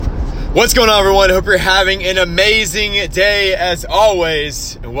What's going on, everyone? Hope you're having an amazing day as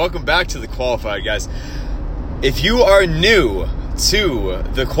always, and welcome back to The Qualified, guys. If you are new to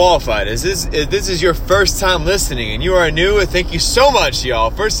The Qualified, if this is your first time listening and you are new, thank you so much,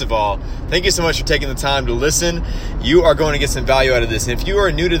 y'all. First of all, thank you so much for taking the time to listen. You are going to get some value out of this. And if you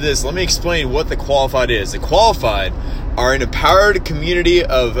are new to this, let me explain what The Qualified is. The Qualified are an empowered community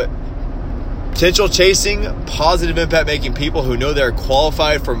of potential chasing, positive impact making people who know they're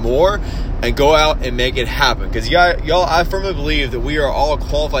qualified for more and go out and make it happen. Because y'all, I firmly believe that we are all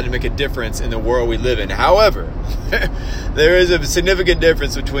qualified to make a difference in the world we live in. However, there is a significant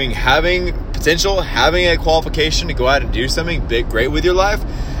difference between having potential, having a qualification to go out and do something big, great with your life,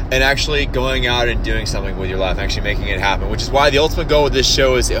 and actually going out and doing something with your life, actually making it happen. Which is why the ultimate goal of this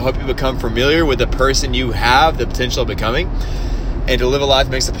show is to help you become familiar with the person you have the potential of becoming, and to live a life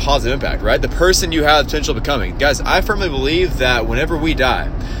that makes a positive impact, right? The person you have the potential of becoming. Guys, I firmly believe that whenever we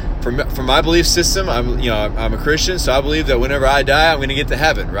die, from my belief system, I'm a Christian, so I believe that whenever I die, I'm going to get to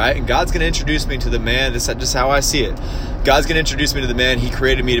heaven, right? And God's going to introduce me to the man, this is just how I see it. God's going to introduce me to the man He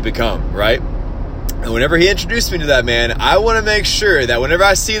created me to become, right? And whenever He introduced me to that man, I want to make sure that whenever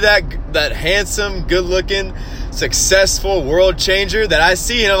I see that handsome, good-looking, successful world changer, that I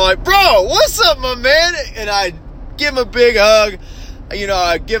see and I'm like, bro, what's up, my man? And I give him a big hug.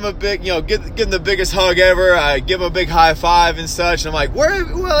 I give him a big, give him the biggest hug ever. I give him a big high five and such. And I'm like,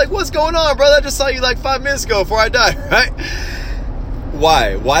 what's going on, brother? I just saw you like 5 minutes ago before I died, right?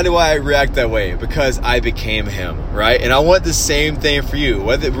 Why? Why do I react that way? Because I became him, right? And I want the same thing for you.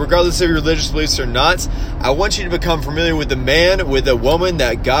 Regardless of your religious beliefs or not, I want you to become familiar with the man, with the woman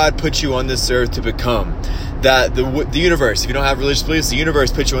that God put you on this earth to become. That the universe, if you don't have religious beliefs, the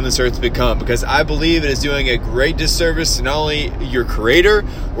universe put you on this earth to become. Because I believe it is doing a great disservice to not only your creator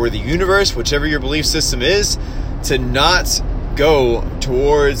or the universe, whichever your belief system is, to not go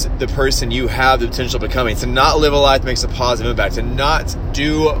towards the person you have the potential of becoming, to not live a life that makes a positive impact, to not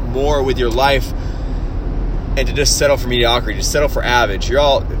do more with your life, and to just settle for mediocrity, to settle for average.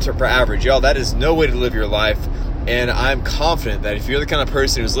 Y'all, that is no way to live your life. And I'm confident that if you're the kind of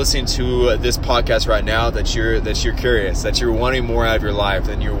person who's listening to this podcast right now, that you're curious, that you're wanting more out of your life,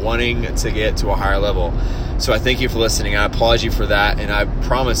 and you're wanting to get to a higher level. So I thank you for listening. I applaud you for that. And I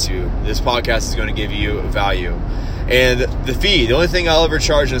promise you, this podcast is going to give you value. And the fee, the only thing I'll ever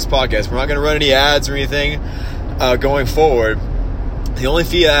charge in this podcast, we're not going to run any ads or anything going forward. The only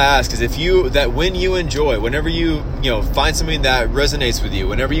fee I ask is when you enjoy, whenever you find something that resonates with you,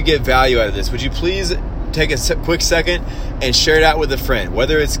 whenever you get value out of this, would you please take a quick second and share it out with a friend?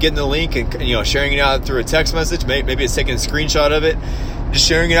 Whether it's getting the link and sharing it out through a text message, maybe it's taking a screenshot of it, just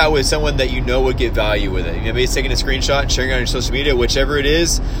sharing it out with someone that you know would get value with it. Maybe it's taking a screenshot and sharing it on your social media, whichever it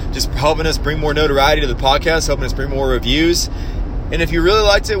is, just helping us bring more notoriety to the podcast, helping us bring more reviews. And if you really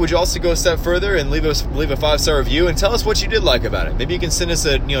liked it, would you also go a step further and leave a 5-star review and tell us what you did like about it? Maybe you can send us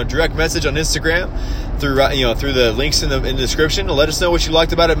a direct message on Instagram through the links in the description and let us know what you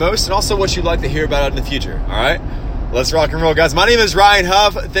liked about it most, and also what you'd like to hear about it in the future. All right, let's rock and roll, guys. My name is Ryan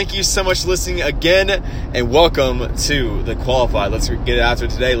Huff. Thank you so much for listening again, and welcome to The Qualified. Let's get after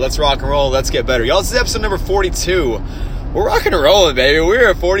it today. Let's rock and roll. Let's get better, y'all. This is episode number 42. We're rocking and rolling, baby. We're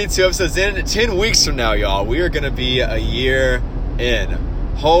at 42 episodes in. 10 weeks from now, y'all, we are going to be a year in.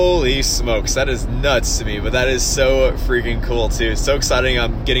 Holy smokes, that is nuts to me, but that is so freaking cool too. So exciting.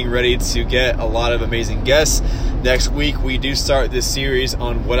 I'm getting ready to get a lot of amazing guests. Next week we do start this series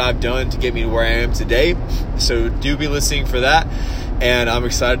on what I've done to get me to where I am today, so do be listening for that, and I'm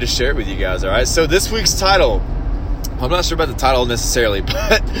excited to share it with you guys. All right, so this week's title, I'm not sure about the title necessarily,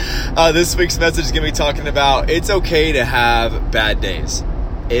 but this week's message is going to be talking about it's okay to have bad days.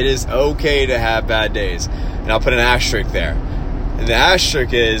 It is okay to have bad days, and I'll put an asterisk there. And the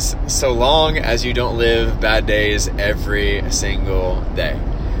asterisk is, so long as you don't live bad days every single day.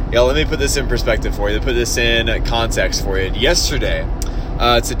 Let me put this in perspective for you. To put this in context for you. Yesterday,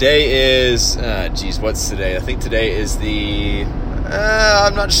 today is, what's today? I think today is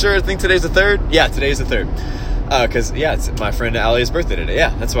I'm not sure. I think today's the 3rd. Yeah, today's the 3rd. Because, it's my friend Allie's birthday today.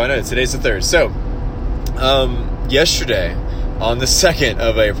 Yeah, that's why I know. Today's the 3rd. So, yesterday, on the 2nd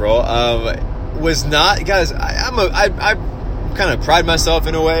of April, was not, guys, I kind of pride myself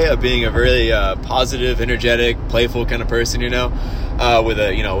in a way of being a very positive, energetic, playful kind of person, with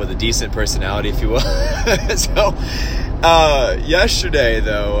a decent personality, if you will. So yesterday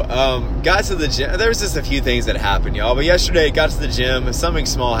though, got to the gym. There was just a few things that happened, y'all. But yesterday got to the gym, something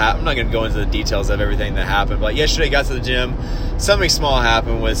small happened. I'm not going to go into the details of everything that happened, but yesterday got to the gym, something small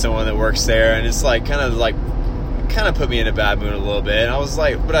happened with someone that works there, and it's kind of put me in a bad mood a little bit. And I was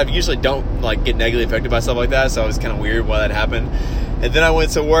like, but I usually don't get negatively affected by stuff like that, so it was kind of weird why that happened. And then I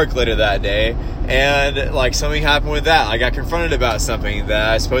went to work later that day, and like something happened with that. I got confronted about something that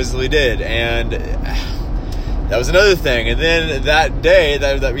I supposedly did, and that was another thing. And then that day,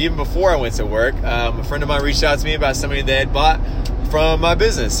 that even before I went to work, a friend of mine reached out to me about something they had bought from my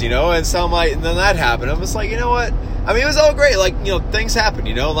business, and so I'm like, and then that happened. I'm just like, you know what? I mean, it was all great. Like, things happen,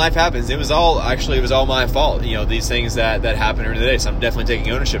 life happens. It was all my fault, these things that happened during the day. So I'm definitely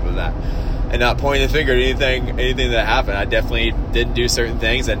taking ownership of that and not pointing the finger at anything that happened. I definitely didn't do certain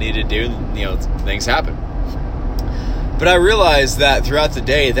things I needed to do, and, things happen. But I realized that throughout the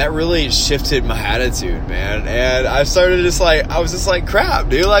day, that really shifted my attitude, man. And I started I was just like, crap,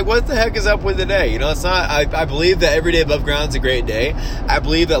 dude, like, what the heck is up with the day? It's not, I believe that every day above ground is a great day. I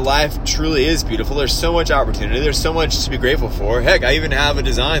believe that life truly is beautiful. There's so much opportunity. There's so much to be grateful for. Heck, I even have a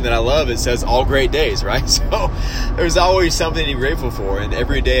design that I love. It says all great days, right? So there's always something to be grateful for. And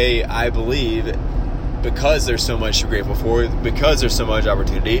every day, I believe, because there's so much to be grateful for, because there's so much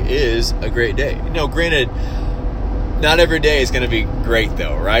opportunity, is a great day. Granted, not every day is going to be great,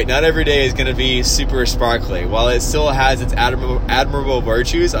 though, right? Not every day is going to be super sparkly. While it still has its admirable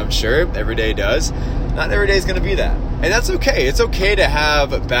virtues, I'm sure every day does, not every day is going to be that. And that's okay. It's okay to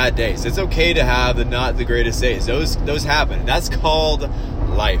have bad days. It's okay to have not the greatest days. Those happen. That's called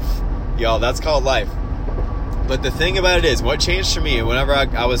life. Y'all, that's called life. But the thing about it is, what changed for me, whenever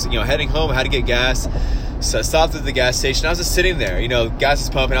I was heading home, I had to get gas. So I stopped at the gas station. I was just sitting there, gas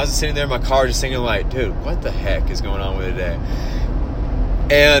is pumping. I was just sitting there in my car just thinking like, dude, what the heck is going on with today?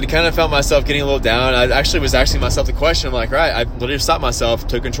 And kind of felt myself getting a little down. I actually was asking myself the question. I'm like, right, I literally stopped myself,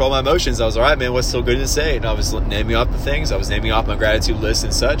 took control of my emotions. I was all right, man, what's so good to say? And I was naming off the things. I was naming off my gratitude list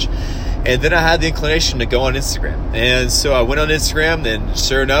and such. And then I had the inclination to go on Instagram. And so I went on Instagram, and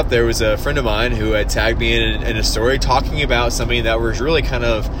sure enough, there was a friend of mine who had tagged me in a story talking about something that was really kind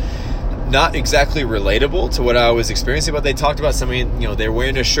of not exactly relatable to what I was experiencing, but they talked about something, they were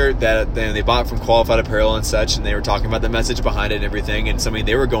wearing a shirt that they bought from Qualified Apparel and such, and they were talking about the message behind it and everything, and something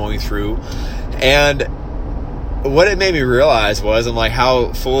they were going through. And what it made me realize was, I'm like,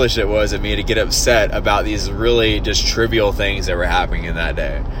 how foolish it was of me to get upset about these really just trivial things that were happening in that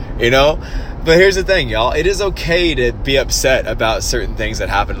day, But here's the thing, y'all. It is okay to be upset about certain things that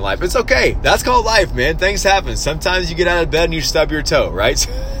happen in life. It's okay. That's called life, man. Things happen. Sometimes you get out of bed and you stub your toe, right?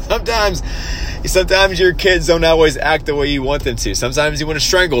 Sometimes your kids don't always act the way you want them to. Sometimes you want to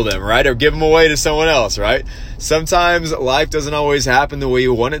strangle them, right? Or give them away to someone else, right? Sometimes life doesn't always happen the way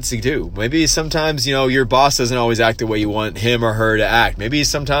you want it to do. Maybe sometimes, your boss doesn't always act the way you want him or her to act. Maybe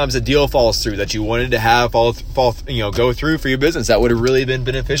sometimes a deal falls through that you wanted to have go through for your business. That would have really been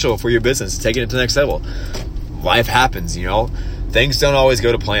beneficial for your business, taking it to the next level. Life happens, Things don't always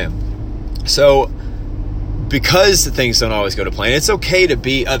go to plan. So, because things don't always go to plan, it's okay to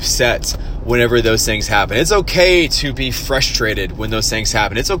be upset whenever those things happen. It's okay to be frustrated when those things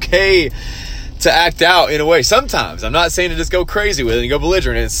happen. It's okay to act out in a way. Sometimes, I'm not saying to just go crazy with it and go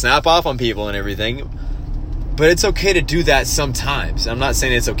belligerent and snap off on people and everything, but it's okay to do that sometimes. I'm not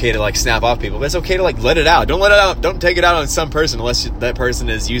saying it's okay to snap off people, but it's okay to let it out. Don't let it out. Don't take it out on some person unless that person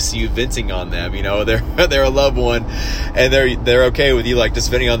is used to you venting on them. They're a loved one, and they're okay with you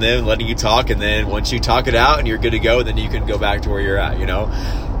just venting on them and letting you talk. And then once you talk it out and you're good to go, then you can go back to where you're at.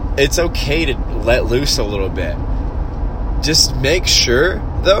 It's okay to let loose a little bit. Just make sure,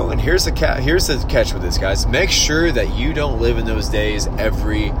 though, and here's the catch with this, guys. Make sure that you don't live in those days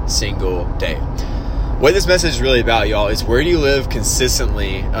every single day. What this message is really about, y'all, is where do you live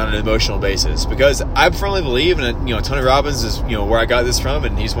consistently on an emotional basis? Because I firmly believe, and Tony Robbins is where I got this from,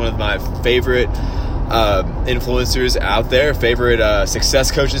 and he's one of my favorite influencers out there, favorite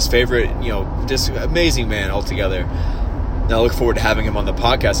success coaches, favorite just amazing man altogether. And I look forward to having him on the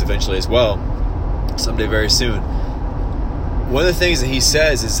podcast eventually as well, someday very soon. One of the things that he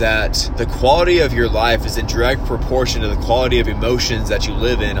says is that the quality of your life is in direct proportion to the quality of emotions that you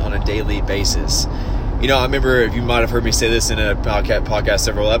live in on a daily basis. I remember, you might have heard me say this in a podcast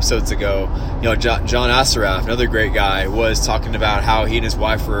several episodes ago, John Assaraf, another great guy, was talking about how he and his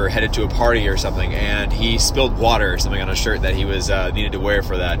wife were headed to a party or something, and he spilled water or something on a shirt that he was needed to wear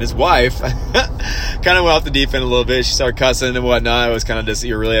for that. And his wife kind of went off the deep end a little bit. She started cussing and whatnot. It was kind of just,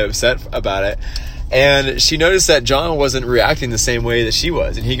 you're really upset about it. And she noticed that John wasn't reacting the same way that she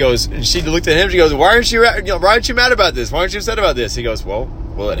was. And and she looked at him, she goes, why aren't you mad about this? Why aren't you upset about this? He goes, well,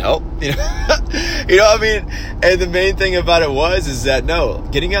 will it help? And the main thing about it is that no,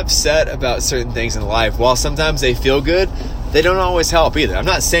 getting upset about certain things in life, while sometimes they feel good, they don't always help either. I'm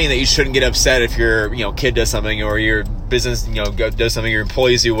not saying that you shouldn't get upset if your kid does something, or your business does something, your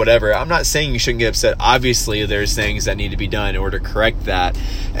employees do whatever. I'm not saying you shouldn't get upset. Obviously, there's things that need to be done in order to correct that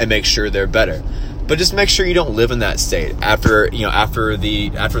and make sure they're better. But just make sure you don't live in that state after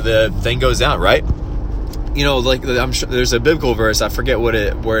the thing goes down, right? Like I'm sure there's a biblical verse. I forget what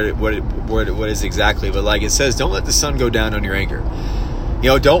it is exactly, but like it says, "Don't let the sun go down on your anger."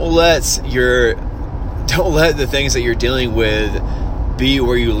 Don't let the things that you're dealing with be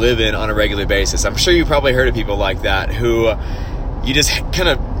where you live in on a regular basis. I'm sure you probably heard of people like that who you just kind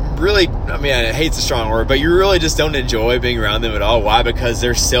of really, I hate's a strong word, but you really just don't enjoy being around them at all. Why? Because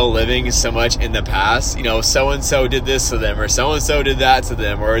they're still living so much in the past. So-and-so did this to them, or so-and-so did that to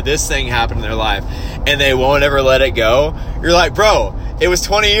them, or this thing happened in their life, and they won't ever let it go. You're like, bro, it was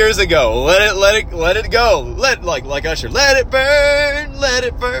 20 years ago. Let it go. Like Usher, let it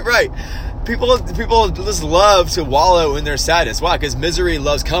burn, right? People just love to wallow in their sadness. Why? Because misery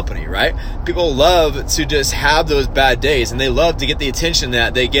loves company, right? People love to just have those bad days, and they love to get the attention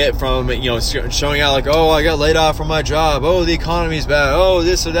that they get from, showing out like, oh, I got laid off from my job. Oh, the economy's bad. Oh,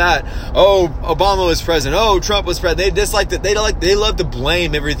 this or that. Oh, Obama was president. Oh, Trump was president. They just like that. They love to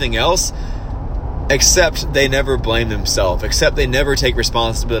blame everything else, except they never blame themselves, except they never take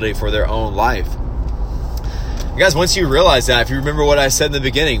responsibility for their own life. Guys, once you realize that, if you remember what I said in the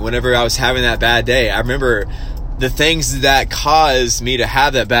beginning, whenever I was having that bad day, I remember the things that caused me to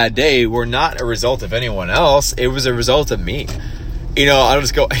have that bad day were not a result of anyone else. It was a result of me. I'll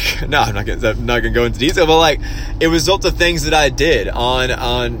just go, no, I'm not going to go into detail, but like, it was a result of things that I did on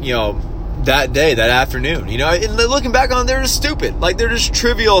that day, that afternoon, and looking back on, they're just stupid. Like, they're just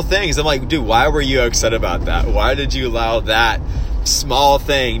trivial things. I'm like, dude, why were you upset about that? Why did you allow that small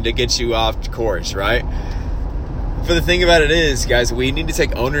thing to get you off course, right? But the thing about it is, guys, we need to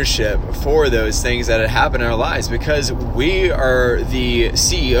take ownership for those things that have happened in our lives, because we are the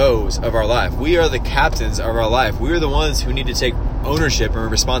CEOs of our life. We are the captains of our life. We are the ones who need to take ownership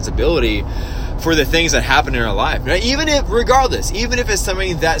and responsibility for the things that happen in our life. Now, even if it's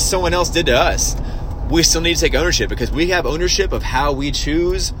something that someone else did to us, we still need to take ownership, because we have ownership of how we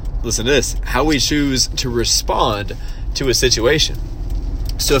choose, listen to this, how we choose to respond to a situation.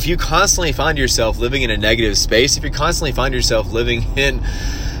 So if you constantly find yourself living in a negative space, if you constantly find yourself living in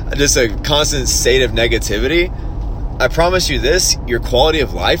just a constant state of negativity, I promise you this, your quality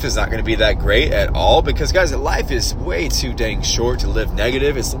of life is not going to be that great at all, because guys, life is way too dang short to live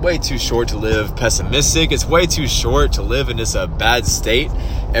negative. It's way too short to live pessimistic. It's way too short to live in just a bad state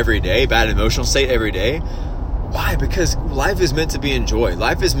every day, bad emotional state every day. Why? Because life is meant to be enjoyed.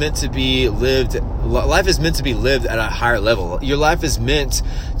 Life is meant to be lived at a higher level. Your life is meant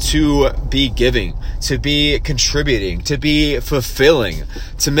to be giving, to be contributing, to be fulfilling,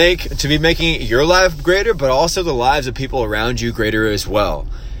 to be making your life greater, but also the lives of people around you greater as well.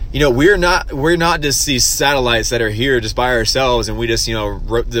 We're not just these satellites that are here just by ourselves, and we just,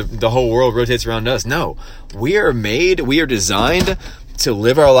 the whole world rotates around us. No, we are designed to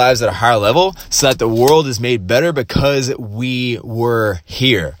live our lives at a higher level so that the world is made better because we were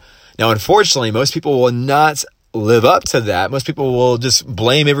here. Now, unfortunately, most people will not live up to that. Most people will just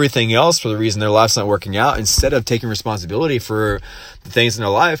blame everything else for the reason their life's not working out instead of taking responsibility for the things in their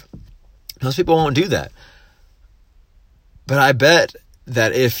life. Most people won't do that. But I bet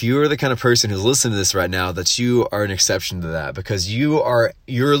that if you're the kind of person who's listening to this right now, that you are an exception to that, because you're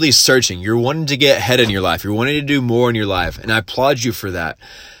at least searching. You're wanting to get ahead in your life. You're wanting to do more in your life. And I applaud you for that,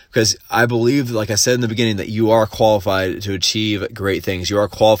 because I believe, like I said in the beginning, that you are qualified to achieve great things. You are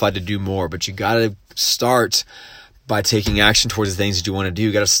qualified to do more, but you got to start by taking action towards the things that you want to do.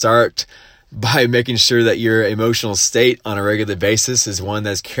 You got to start by making sure that your emotional state on a regular basis is one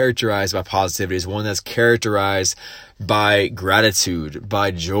that's characterized by positivity, is one that's characterized by gratitude,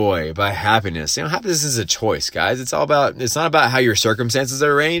 by joy, by happiness. Happiness is a choice, guys. It's not about how your circumstances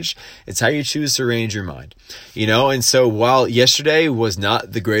are arranged. It's how you choose to arrange your mind, and so while yesterday was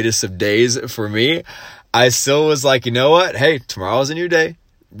not the greatest of days for me, I still was like, you know what? Hey, tomorrow's a new day.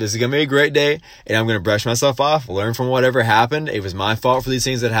 This is going to be a great day, and I'm going to brush myself off, learn from whatever happened. It was my fault for these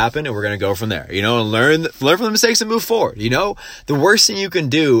things that happened, and we're going to go from there, and learn from the mistakes and move forward. The worst thing you can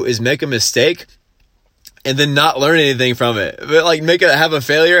do is make a mistake and then not learn anything from it. But have a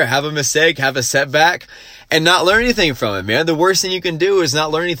failure, have a mistake, have a setback, and not learn anything from it, man. The worst thing you can do is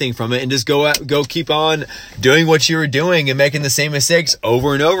not learn anything from it and just go keep on doing what you were doing and making the same mistakes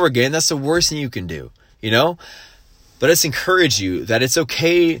over and over again. That's the worst thing you can do, But let's encourage you that it's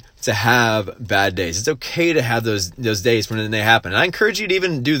okay to have bad days. It's okay to have those days when they happen. And I encourage you to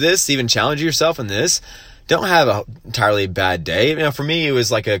even do this, even challenge yourself in this. Don't have an entirely bad day. For me, it was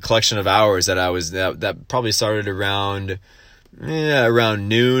like a collection of hours that probably started around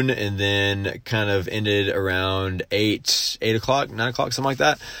noon and then kind of ended around 8 o'clock, 9 o'clock, something like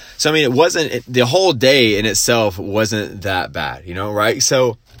that. So, the whole day in itself wasn't that bad, right?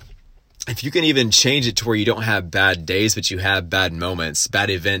 So if you can even change it to where you don't have bad days, but you have bad moments, bad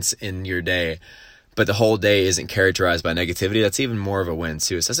events in your day, but the whole day isn't characterized by negativity, that's even more of a win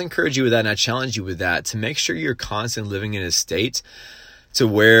too. So I encourage you with that, and I challenge you with that, to make sure you're constantly living in a state to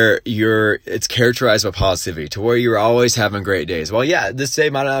where it's characterized by positivity, to where you're always having great days. Well, yeah, this day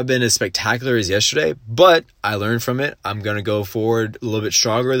might not have been as spectacular as yesterday, but I learned from it. I'm going to go forward a little bit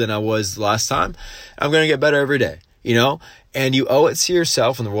stronger than I was last time. I'm going to get better every day, and you owe it to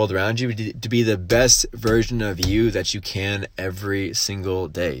yourself and the world around you to be the best version of you that you can every single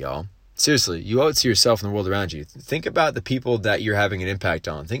day, y'all. Seriously, you owe it to yourself and the world around you. Think about the people that you're having an impact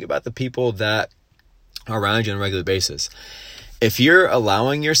on. Think about the people that are around you on a regular basis. If you're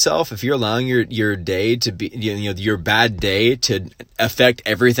allowing your day to be, your bad day to affect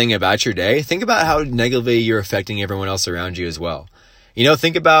everything about your day, think about how negatively you're affecting everyone else around you as well.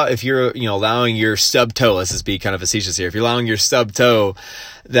 Think about if you're, allowing your stub toe, let's just be kind of facetious here. If you're allowing your stub toe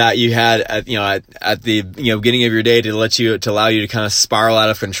that you had at the, beginning of your day to allow you to kind of spiral out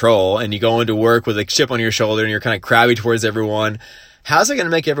of control, and you go into work with a chip on your shoulder and you're kind of crabby towards everyone, how's it going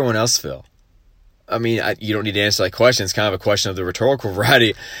to make everyone else feel? I mean, you don't need to answer that question. It's kind of a question of the rhetorical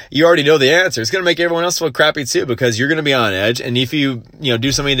variety. You already know the answer. It's going to make everyone else feel crappy too, because you're going to be on edge. And if you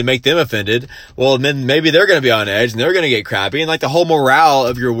do something to make them offended, well, then maybe they're going to be on edge and they're going to get crappy. And the whole morale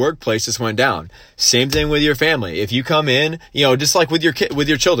of your workplace just went down. Same thing with your family. If you come in, just like with your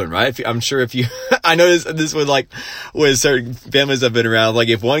children, right? I know this with certain families I've been around,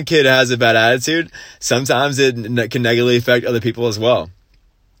 if one kid has a bad attitude, sometimes it can negatively affect other people as well.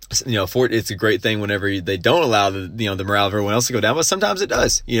 It's a great thing whenever they don't allow the morale of everyone else to go down, but sometimes it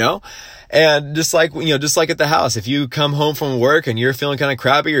does, and just like at the house, if you come home from work and you're feeling kind of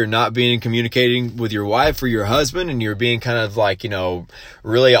crappy, or not being communicating with your wife or your husband, and you're being kind of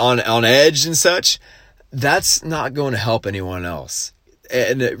really on edge and such, that's not going to help anyone else.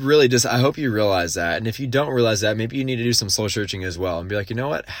 And it really I hope you realize that. And if you don't realize that, maybe you need to do some soul searching as well and be like, you know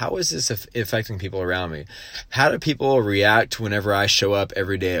what? How is this affecting people around me? How do people react whenever I show up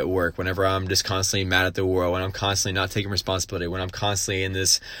every day at work, whenever I'm just constantly mad at the world, when I'm constantly not taking responsibility, when I'm constantly in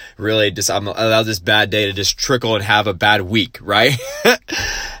this I'm allowed this bad day to just trickle and have a bad week, right?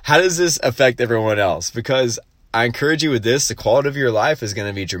 How does this affect everyone else? Because I encourage you with this, the quality of your life is going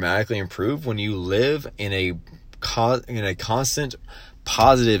to be dramatically improved when you live in a constant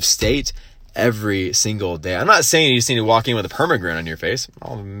positive state every single day. I'm not saying you just need to walk in with a permagrin on your face.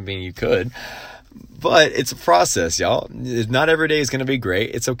 I mean, you could, but it's a process, y'all. Not every day is going to be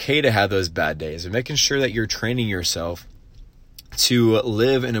great. It's okay to have those bad days, and making sure that you're training yourself to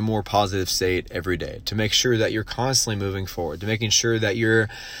live in a more positive state every day, to make sure that you're constantly moving forward, to making sure that your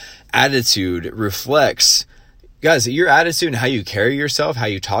attitude reflects, guys, your attitude and how you carry yourself, how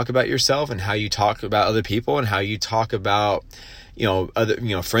you talk about yourself, and how you talk about other people, and how you talk about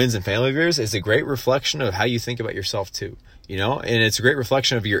other friends and family of yours, is a great reflection of how you think about yourself too, and it's a great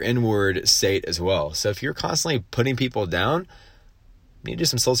reflection of your inward state as well. So if you're constantly putting people down, you need to do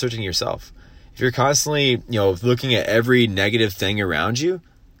some soul searching yourself. If you're constantly looking at every negative thing around you,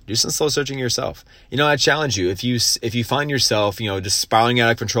 do some soul searching yourself. I challenge you, if you find yourself, just spiraling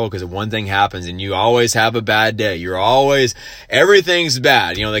out of control because one thing happens and you always have a bad day, everything's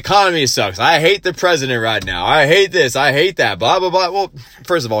bad. The economy sucks. I hate the president right now. I hate this. I hate that. Blah, blah, blah. Well,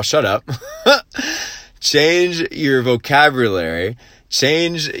 first of all, shut up. Change your vocabulary.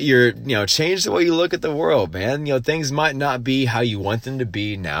 Change change the way you look at the world, man. Things might not be how you want them to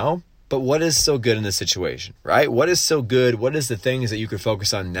be now, but what is so good in this situation, right? What is so good? What is the things that you could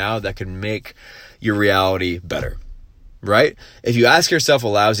focus on now that can make your reality better, right? If you ask yourself a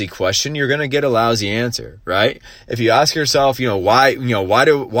lousy question, you're going to get a lousy answer, right? If you ask yourself, why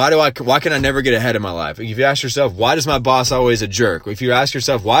can I never get ahead in my life? If you ask yourself, why does my boss always a jerk? If you ask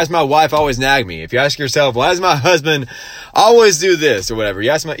yourself, why does my wife always nag me? If you ask yourself, why does my husband always do this or whatever?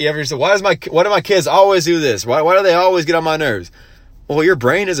 You ask yourself, why do my kids always do this? Why do they always get on my nerves? Well, your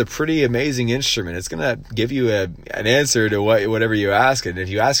brain is a pretty amazing instrument. It's going to give you an answer to whatever you ask it. And if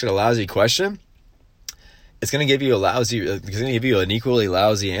you ask it a lousy question, it's going to give you an equally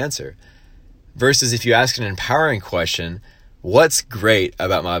lousy answer. Versus if you ask an empowering question, what's great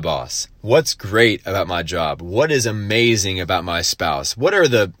about my boss? What's great about my job? What is amazing about my spouse? What are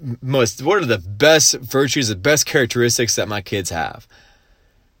the best virtues, the best characteristics that my kids have?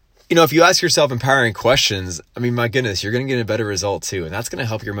 If you ask yourself empowering questions, I mean, my goodness, you're going to get a better result too. And that's going to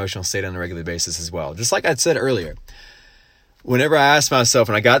help your emotional state on a regular basis as well. Just like I said earlier, whenever I asked myself,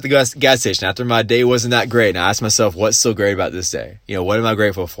 when I got to the gas station after my day wasn't that great, and I asked myself, what's so great about this day? What am I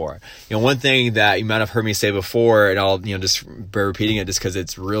grateful for? One thing that you might have heard me say before, and I'll, just be repeating it just because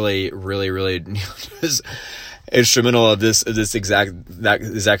it's really, really, really just instrumental of this exact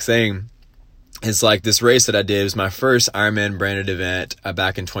thing. it's like this race that I did. It was my first Ironman branded event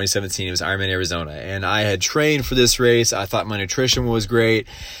back in 2017. It was Ironman Arizona. And I had trained for this race. I thought my nutrition was great.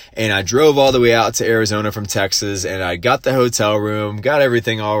 And I drove all the way out to Arizona from Texas. And I got the hotel room, got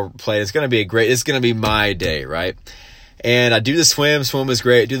everything all played. It's going to be my day, right? And I do the swim was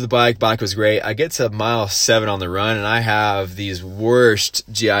great. Do the bike was great. I get to mile 7 on the run and I have these worst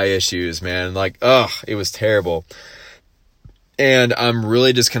GI issues, man. Like, it was terrible. And I'm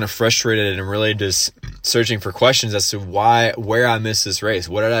really just kind of frustrated and really just searching for questions as to where I missed this race.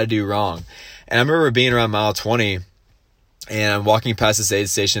 What did I do wrong? And I remember being around mile 20 and I'm walking past this aid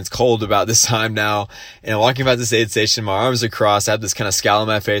station. It's cold about this time now. And I'm walking past this aid station. My arms are crossed. I have this kind of scowl on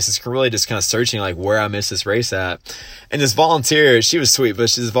my face. It's really just kind of searching like where I missed this race at. And this volunteer, she was sweet, but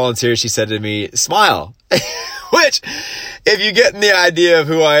she said to me, "Smile." Which, if you get the idea of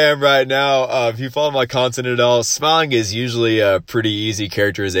who I am right now, if you follow my content at all, smiling is usually a pretty easy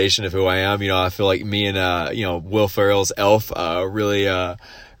characterization of who I am. I feel like me and, Will Ferrell's Elf, really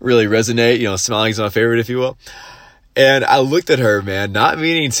resonate. Smiling is my favorite, if you will. And I looked at her, man, not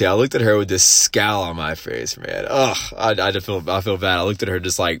meaning to. I looked at her with this scowl on my face, man. I feel bad. I looked at her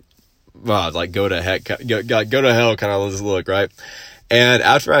just like, wow, like go to heck, go to hell kind of this look, right? And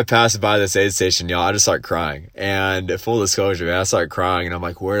after I passed by this aid station, y'all, I just started crying. And full disclosure, man, I started crying and I'm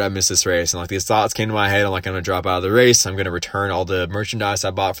like, where did I miss this race? And like these thoughts came to my head. I'm like, I'm going to drop out of the race. I'm going to return all the merchandise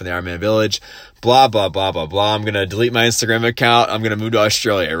I bought from the Ironman Village. Blah, blah, blah, blah, blah. I'm going to delete my Instagram account. I'm going to move to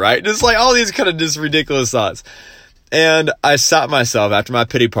Australia, right? Just like all these kind of just ridiculous thoughts. And I stopped myself after my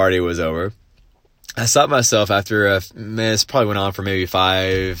pity party was over. I stopped myself after it's probably went on for maybe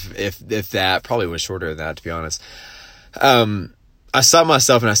 5, if that, probably was shorter than that, to be honest. I stopped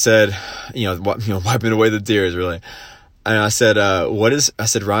myself and I said, wiping away the tears, really. And I said,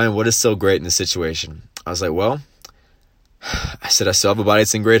 Ryan, what is so great in this situation? I was like, well, I still have a body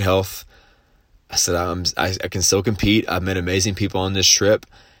that's in great health. I said, I can still compete. I've met amazing people on this trip.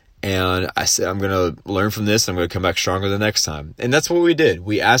 And I said, I'm going to learn from this. I'm going to come back stronger the next time. And that's what we did.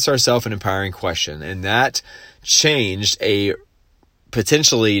 We asked ourselves an empowering question, and that changed a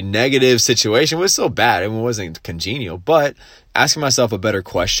potentially negative situation. It was still bad. It wasn't congenial, but asking myself a better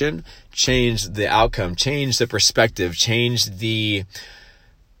question changed the outcome, changed the perspective, changed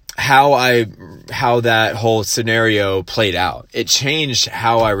how that whole scenario played out. It changed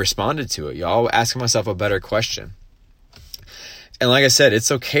how I responded to it, y'all. Asking myself a better question. And like I said,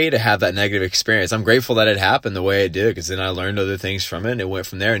 it's okay to have that negative experience. I'm grateful that it happened the way it did, because then I learned other things from it and it went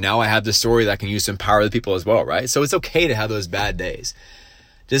from there. And now I have the story that I can use to empower the people as well, right? So it's okay to have those bad days.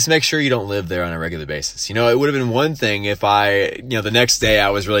 Just make sure you don't live there on a regular basis. It would have been one thing if the next day I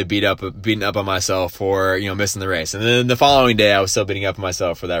was really beaten up on myself for, missing the race. And then the following day I was still beating up on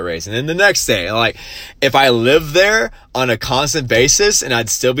myself for that race. And then the next day, like, if I lived there on a constant basis and I'd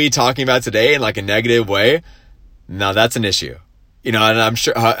still be talking about today in like a negative way, now that's an issue. And I'm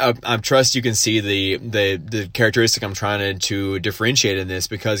sure, I trust you can see the characteristic I'm trying to differentiate in this,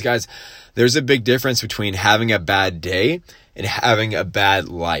 because guys, there's a big difference between having a bad day and having a bad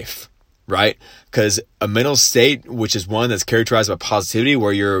life, right? Because a mental state, which is one that's characterized by positivity,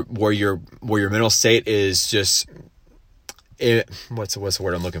 where your mental state is just, what's the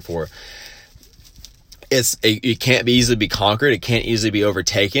word I'm looking for? It can't easily be conquered. It can't easily be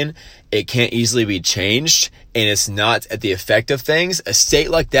overtaken. It can't easily be changed. And it's not at the effect of things. A state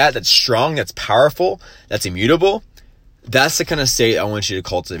like that's strong, that's powerful, that's immutable. That's the kind of state I want you to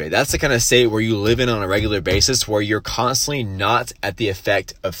cultivate. That's the kind of state where you live in on a regular basis, where you're constantly not at the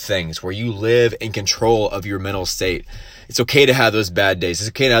effect of things, where you live in control of your mental state. It's okay to have those bad days. It's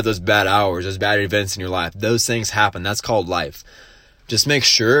okay to have those bad hours, those bad events in your life. Those things happen. That's called life. Just make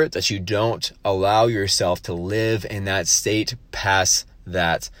sure that you don't allow yourself to live in that state past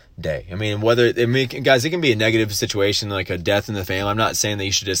that day. Guys, it can be a negative situation, like a death in the family. I'm not saying that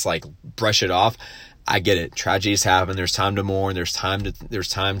you should just like brush it off. I get it. Tragedies happen. There's time to mourn. There's time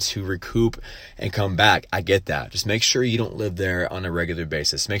to recoup and come back. I get that. Just make sure you don't live there on a regular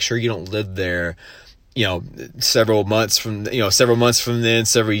basis. Make sure you don't live there, several months from then,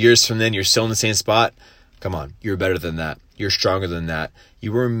 several years from then, you're still in the same spot. Come on. You're better than that. You're stronger than that.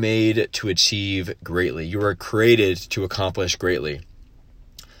 You were made to achieve greatly. You were created to accomplish greatly.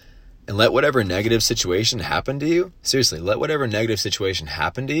 And let whatever negative situation happen to you, seriously, let whatever negative situation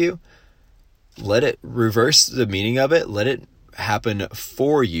happen to you, let it reverse the meaning of it. Let it happen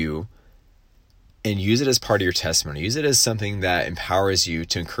for you and use it as part of your testimony. Use it as something that empowers you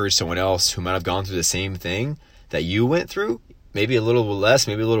to encourage someone else who might have gone through the same thing that you went through, maybe a little less,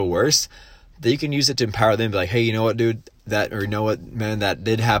 maybe a little worse, that you can use it to empower them. Be like, hey, you know what, dude, that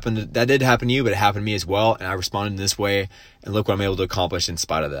did happen to you, but it happened to me as well. And I responded in this way, and look what I'm able to accomplish in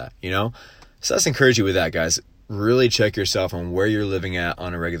spite of that, So let's encourage you with that, guys. Really check yourself on where you're living at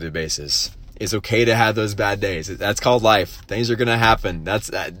on a regular basis. It's okay to have those bad days. That's called life. Things are gonna happen. That's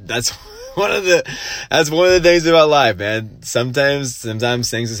one of the things about life, man. Sometimes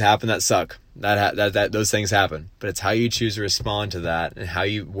things just happen that suck. That those things happen. But it's how you choose to respond to that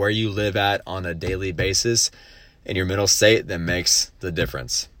and where you live at on a daily basis in your mental state that makes the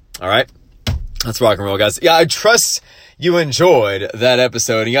difference. All right, let's rock and roll, guys. Yeah, I trust you enjoyed that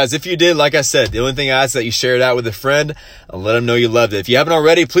episode. And guys, if you did, like I said, the only thing I ask is that you share it out with a friend and let them know you loved it. If you haven't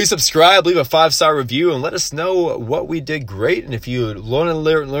already, please subscribe, leave a 5-star review, and let us know what we did great. And if you learn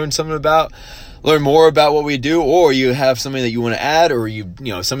more about what we do, or you have something that you want to add, or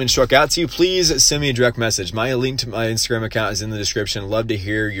something struck out to you, please send me a direct message. My link to my Instagram account is in the description. Love to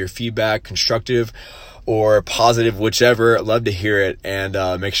hear your feedback, constructive or positive, whichever. I'd love to hear it, and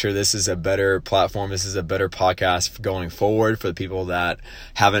make sure this is a better platform. This is a better podcast going forward for the people that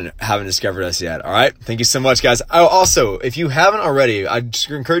haven't discovered us yet. All right. Thank you so much, guys. Also, if you haven't already, I just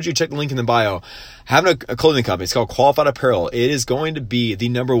encourage you to check the link in the bio. Having a clothing company, it's called Qualified Apparel. It is going to be the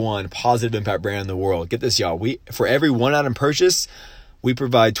 #1 positive impact brand in the world. Get this, y'all. For every one item purchase, we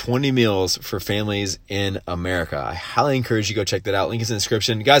provide 20 meals for families in America. I highly encourage you to go check that out. Link is in the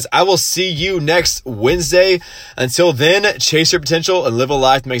description. Guys, I will see you next Wednesday. Until then, chase your potential and live a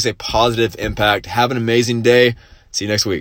life that makes a positive impact. Have an amazing day. See you next week.